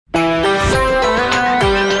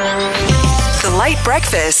Light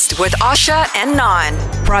Breakfast with Asha and Non.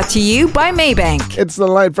 Brought to you by Maybank. It's the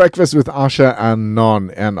Light Breakfast with Asha and Non.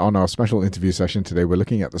 And on our special interview session today, we're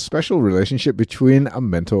looking at the special relationship between a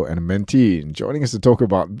mentor and a mentee. And joining us to talk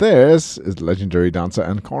about this is legendary dancer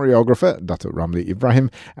and choreographer Datuk Ramli Ibrahim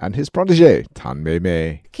and his protege, Tan Mei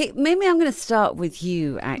Mei. Okay, maybe I'm going to start with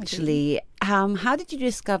you, actually. How did you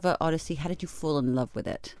discover Odyssey? How did you fall in love with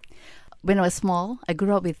it? When I was small, I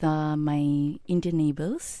grew up with my Indian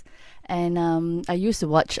neighbors, and I used to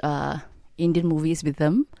watch Indian movies with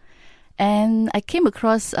them. And I came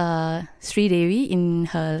across Sri Devi in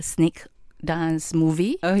her snake dance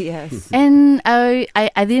movie. Oh, yes. And I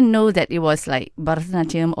didn't know that it was like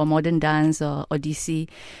Bharatanatyam or modern dance or Odissi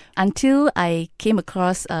until I came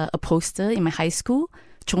across a poster in my high school,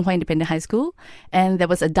 Chung Hua Independent High School, and there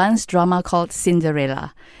was a dance drama called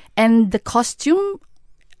Cinderella. And the costume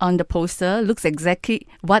on the poster looks exactly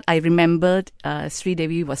what I remembered Sri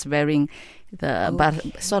Devi was wearing,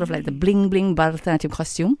 sort of like the bling bling Bharatanatyam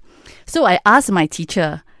costume. So I asked my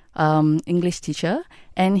teacher, English teacher,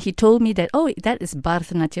 and he told me that, that is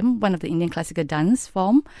Bharatanatyam, one of the Indian classical dance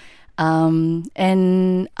form.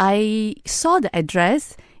 And I saw the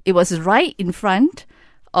address. It was right in front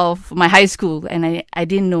of my high school, and I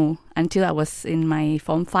didn't know until I was in my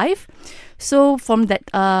Form 5. So from that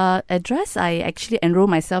address, I actually enrolled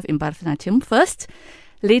myself in Bharatanatyam first.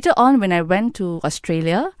 Later on, when I went to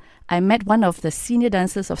Australia, I met one of the senior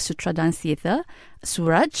dancers of Sutra Dance Theatre,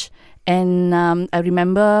 Suraj, and I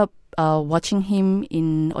remember watching him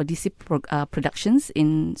in Odissi productions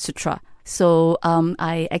in Sutra. So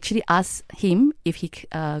I actually asked him if he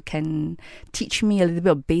can teach me a little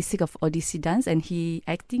bit of basic of Odissi dance, and he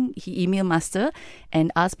emailed master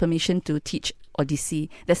and asked permission to teach Odissi.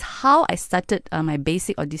 That's how I started my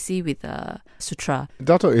basic Odissi with Sutra.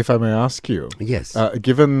 Dato, if I may ask you. Yes.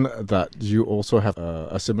 Given that you also have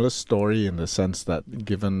a similar story in the sense that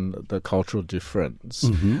given the cultural difference,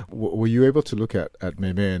 were you able to look at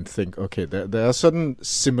Mei Mei and think, okay, there are certain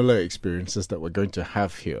similar experiences that we're going to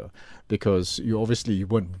have here? Because you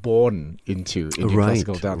weren't born into Indian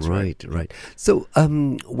classical dance, right? Right. So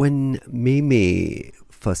when Mei Mei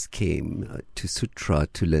first came to Sutra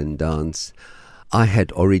to learn dance, I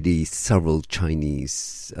had already several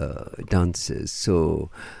Chinese dancers,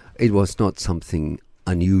 so it was not something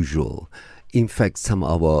unusual. In fact, some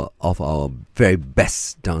of our very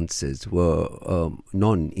best dancers were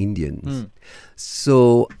non-Indians.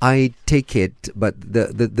 So I take it, but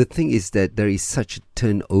the thing is that there is such a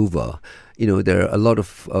turnover. You know, there are a lot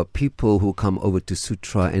of people who come over to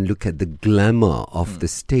Sutra and look at the glamour of the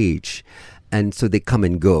stage. And so they come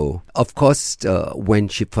and go. Of course, when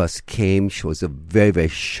she first came, she was a very, very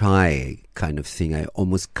shy kind of thing. I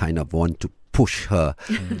almost kind of want to push her.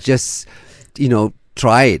 Just,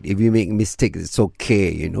 try it. If you make mistakes, it's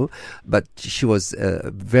okay, But she was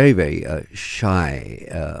a very, very shy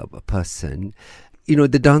person.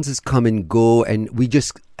 The dancers come and go, and we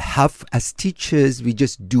just have, as teachers, we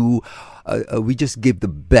just do, we just give the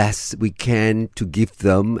best we can to give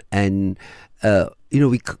them. And,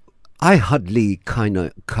 I hardly kind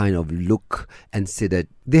of look and say that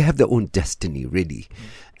they have their own destiny, really.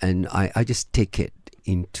 And I just take it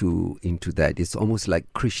into that. It's almost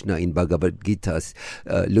like Krishna in Bhagavad Gita,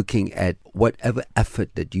 looking at whatever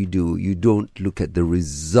effort that you do, you don't look at the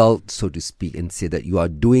result, so to speak, and say that you are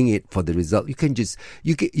doing it for the result. You can just,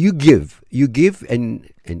 you give and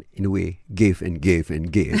in a way, give and give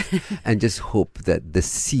and give, and just hope that the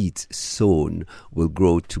seeds sown will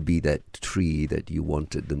grow to be that tree that you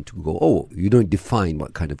wanted them to go. Oh, you don't define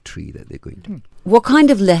what kind of tree that they're going to. What kind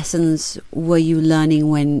of lessons were you learning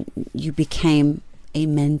when you became a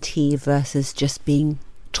mentee versus just being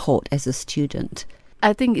taught as a student?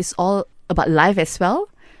 I think it's all about life as well.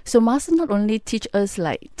 So Master not only teach us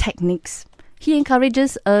like techniques, he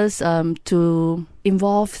encourages us to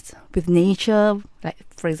involve with nature, like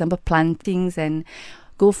for example plantings, and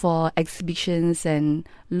go for exhibitions and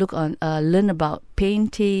learn about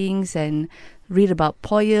paintings and read about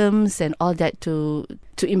poems and all that to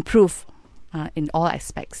improve in all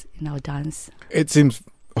aspects in our dance. It seems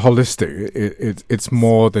holistic. It's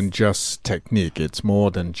more than just technique. It's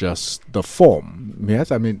more than just the form. Yes,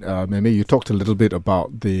 I mean, Mei Mei, you talked a little bit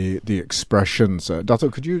about the expressions. Dato,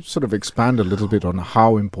 could you sort of expand a little bit on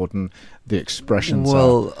how important the expressions are?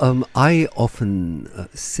 Well, I often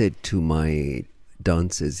said to my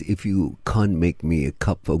dancers, if you can't make me a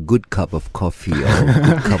good cup of coffee or a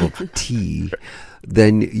good cup of tea,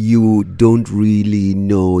 then you don't really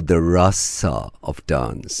know the rasa of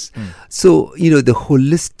dance. So, the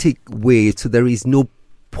holistic way, so there is no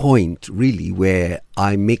point really where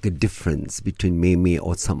I make a difference between Mei Mei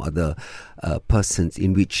or some other persons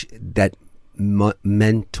in which that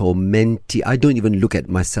mentor, mentee. I don't even look at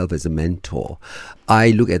myself as a mentor.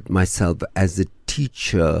 I look at myself as a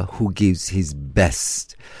teacher who gives his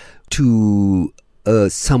best to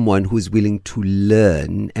someone who is willing to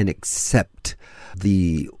learn and accept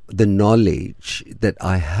the knowledge that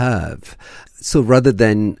I have. So rather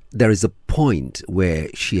than there is a point where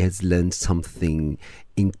she has learned something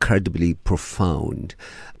incredibly profound,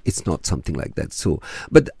 it's not something like that. So,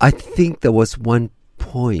 but I think there was one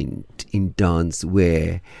point in dance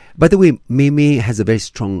where, by the way, Mei Mei has a very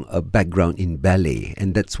strong background in ballet,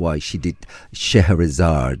 and that's why she did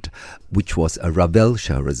Scheherazade, which was a Ravel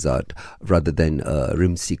Scheherazade rather than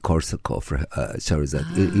Rimsky-Korsakov Scheherazade.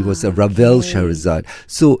 It was a Ravel Scheherazade.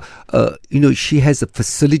 So, she has a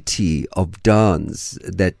facility of dance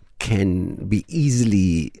that can be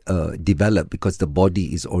easily developed because the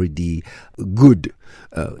body is already good,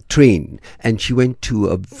 trained. And she went to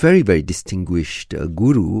a very, very distinguished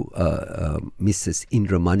guru, Mrs.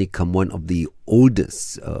 Indra Manikam, one of the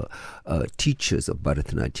oldest teachers of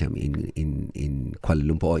Bharatanatyam in Kuala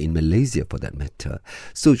Lumpur, or in Malaysia for that matter.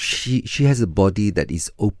 So she has a body that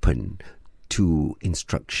is open to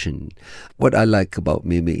instruction. What I like about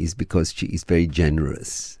Mei Mei is because she is very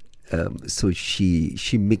generous. So she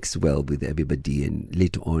mixed well with everybody, and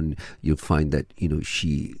later on you'll find that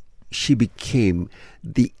she became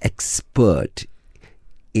the expert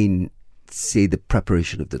in, say, the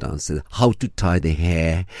preparation of the dancer, how to tie the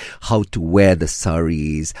hair, how to wear the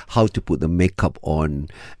saris, how to put the makeup on.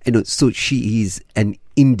 So she is an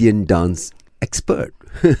Indian dance expert.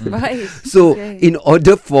 Right. So in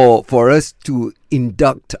order for us to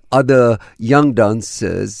induct other young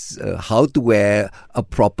dancers, how to wear a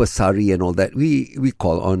proper sari and all that, we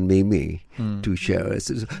call on Mei Mei to share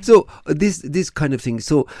us. So this kind of thing.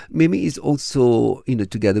 So Mei Mei is also,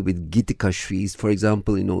 together with Gitika Shrees, for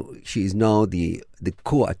example, she is now the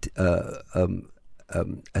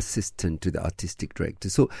assistant to the artistic director.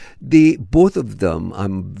 So both of them,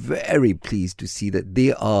 I'm very pleased to see that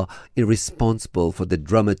they are responsible for the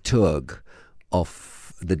dramaturg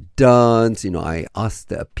of the dance. I asked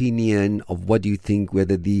the opinion of what do you think,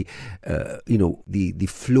 whether the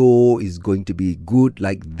flow is going to be good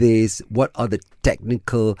like this, what are the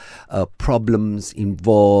technical problems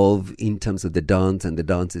involved in terms of the dance and the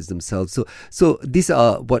dancers themselves. So these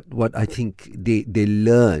are what I think they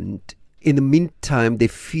learned. In the meantime, they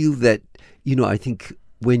feel that, I think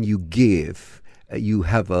when you give, you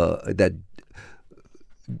have that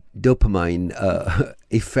dopamine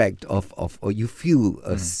effect or you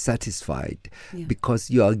feel satisfied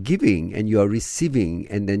because you are giving and you are receiving,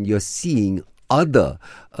 and then you're seeing other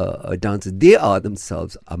dancers. They are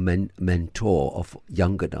themselves a mentor of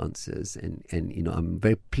younger dancers, and I'm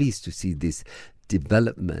very pleased to see this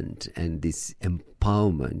development and this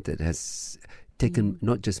empowerment that has taken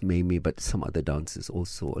not just Mei Mei but some other dancers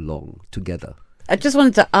also along together. I just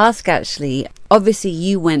wanted to ask, actually, obviously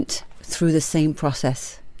you went through the same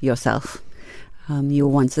process yourself. You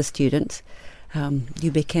were once a student, you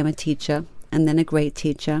became a teacher, and then a great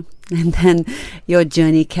teacher, and then your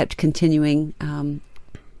journey kept continuing,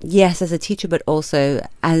 yes, as a teacher, but also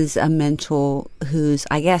as a mentor whose,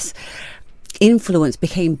 I guess, influence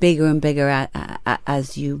became bigger and bigger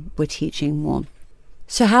as you were teaching more.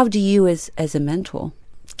 So how do you, as a mentor,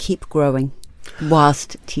 keep growing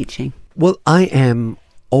whilst teaching? Well, I am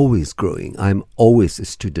always growing. I'm always a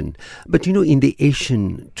student. But in the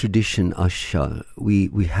Asian tradition, Asha,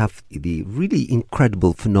 we have the really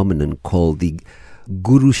incredible phenomenon called the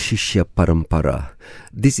Guru Shishya Parampara.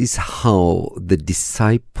 This is how the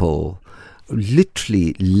disciple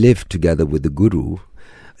literally live together with the Guru,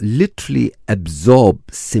 literally absorb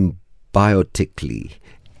symbiotically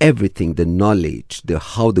everything, the knowledge,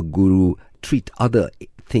 how the Guru treat other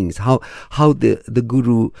things, how the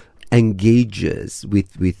Guru engages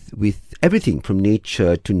with everything from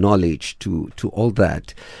nature to knowledge to all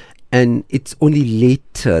that. And it's only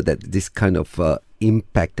later that this kind of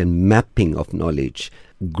impact and mapping of knowledge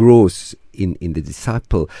grows in the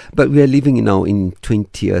disciple. But we are living now in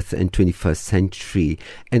 20th and 21st century,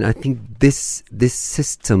 and I think this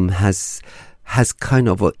system has kind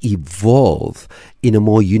of evolved in a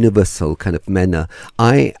more universal kind of manner.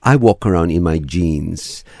 I walk around in my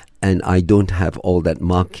jeans and I don't have all that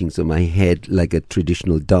markings on my head like a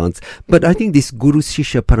traditional dance. But I think this Guru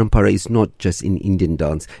Shishya Parampara is not just in Indian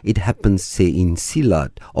dance. It happens, say, in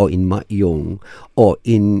Silat or in Mat Yong or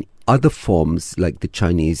in other forms like the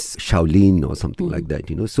Chinese Shaolin or something like that,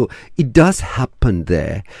 So it does happen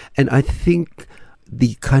there. And I think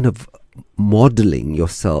the kind of modeling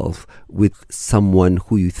yourself with someone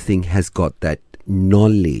who you think has got that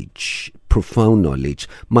knowledge, profound knowledge,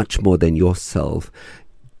 much more than yourself,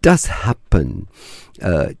 does happen,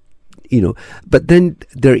 but then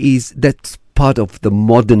that's part of the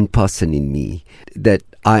modern person in me, that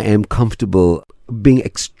I am comfortable being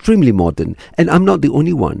extremely modern. And I'm not the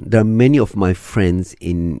only one. There are many of my friends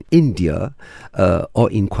in India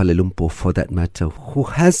or in Kuala Lumpur, for that matter, who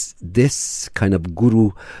has this kind of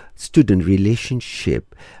guru-student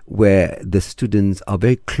relationship where the students are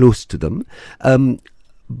very close to them,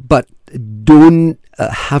 but don't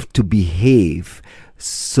have to behave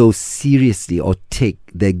so seriously or take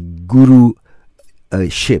their guru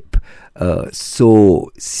ship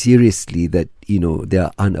so seriously that they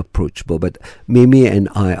are unapproachable. But Mei Mei and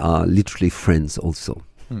I are literally friends also.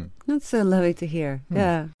 That's so lovely to hear.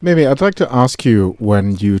 Yeah. Mei Mei, I'd like to ask you,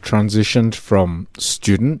 when you transitioned from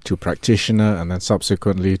student to practitioner and then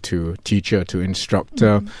subsequently to teacher to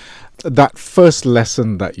instructor, that first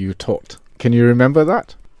lesson that you taught, can you remember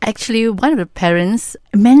that? Actually, one of the parents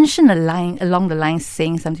mentioned a line along the line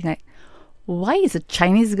saying something like, "Why is a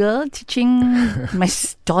Chinese girl teaching my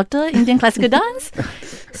daughter Indian classical dance?"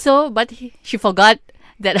 But she forgot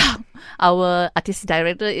that our artistic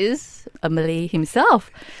director is a Malay himself.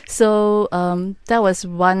 So that was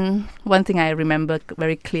one thing I remember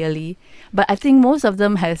very clearly. But I think most of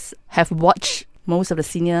them have watched most of the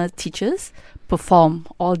senior teachers perform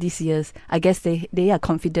all these years. I guess they are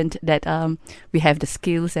confident that we have the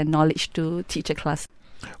skills and knowledge to teach a class.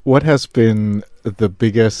 What has been the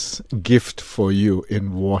biggest gift for you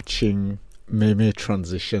in watching Mei Mei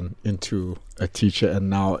transition into a teacher and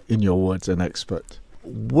now, in your words, an expert?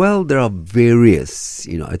 Well, there are various,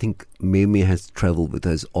 I think Mei Mei has traveled with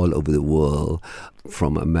us all over the world,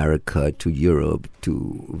 from America to Europe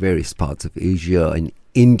to various parts of Asia and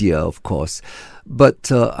India, of course.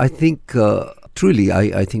 But I think, truly,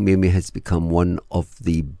 I think Mei Mei has become one of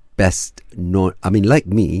the best, like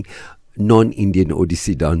me, non-Indian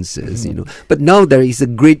Odissi dancers, But now there is a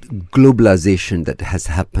great globalization that has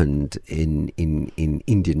happened in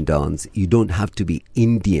Indian dance. You don't have to be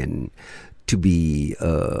Indian to be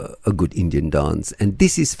a good Indian dance. And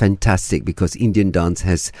this is fantastic because Indian dance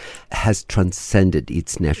has transcended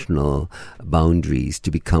its national boundaries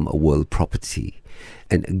to become a world property.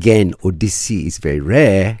 And again, Odissi is very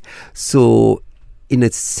rare. So in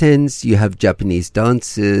a sense, you have Japanese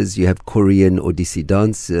dancers, you have Korean Odissi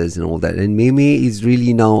dancers and all that. And Mei Mei is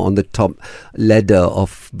really now on the top ladder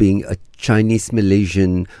of being a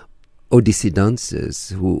Chinese-Malaysian Odissi dancers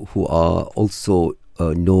who are also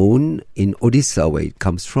known in Odisha, where it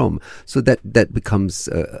comes from. So that becomes,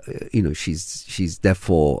 she's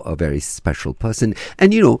therefore a very special person.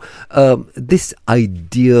 And, this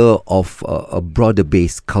idea of a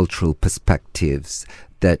broader-based cultural perspectives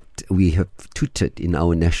that we have tutored in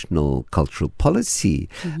our national cultural policy,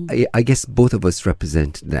 I guess both of us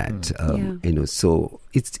represent that. So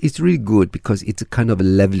it's really good because it's a kind of a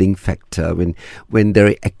leveling factor when there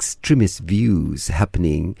are extremist views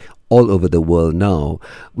happening all over the world now.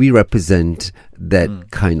 We represent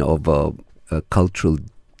that kind of a cultural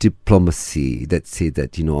diplomacy that say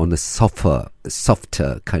that, on a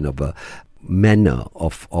softer kind of a manner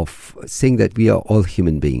of saying that we are all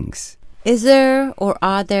human beings. Is there or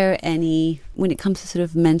are there any, when it comes to sort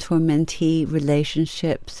of mentor-mentee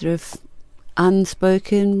relationships, sort of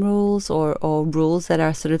unspoken rules or rules that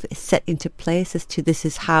are sort of set into place as to this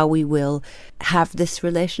is how we will have this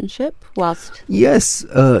relationship whilst? Yes,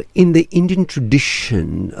 in the Indian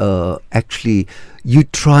tradition, actually, you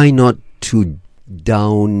try not to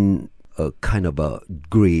down kind of a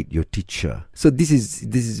grade your teacher. So this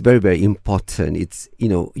is very, very important. It's,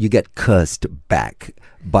 you get cursed back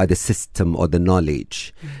by the system or the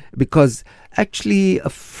knowledge. Because actually a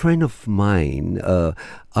friend of mine,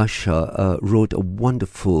 Asha, wrote a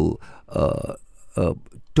wonderful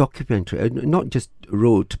documentary, not just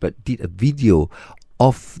wrote, but did a video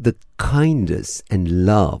of the kindness and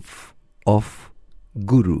love of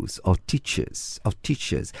gurus, of teachers.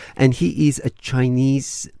 And he is a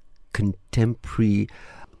Chinese contemporary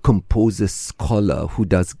composer scholar who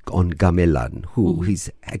does on gamelan, his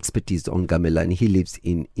expertise on gamelan. He lives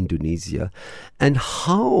in Indonesia, and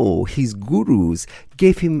how his gurus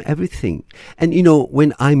gave him everything. And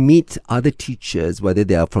when I meet other teachers, whether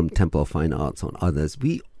they are from Temple of Fine Arts or others,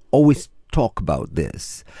 we always talk about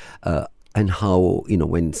this. And how,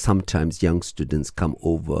 when sometimes young students come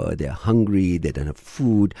over, they're hungry, they don't have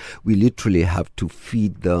food, we literally have to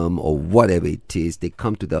feed them or whatever it is. They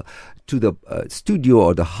come to to the studio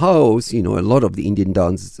or the house. A lot of the Indian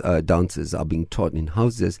dances are being taught in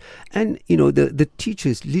houses, and the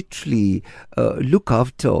teachers literally look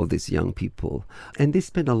after all these young people, and they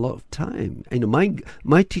spend a lot of time.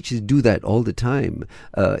 My teachers do that all the time,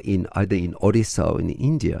 in either in Odisha or in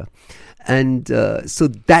India. And so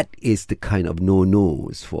that is the kind of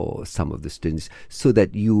no-nos for some of the students, so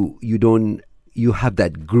that you have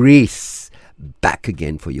that grace back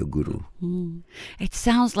again for your guru. It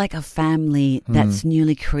sounds like a family that's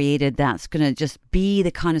newly created, that's going to just be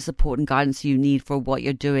the kind of support and guidance you need for what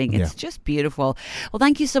you're doing. It's just beautiful. Well,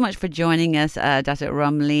 thank you so much for joining us, Datuk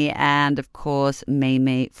Ramli, and of course Mei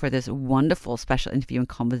Mei, for this wonderful special interview and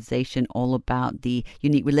conversation all about the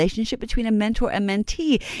unique relationship between a mentor and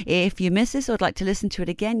mentee. If you miss this or would like to listen to it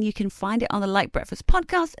again, you can find it on the LITE Breakfast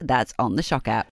podcast. That's on the Shock app.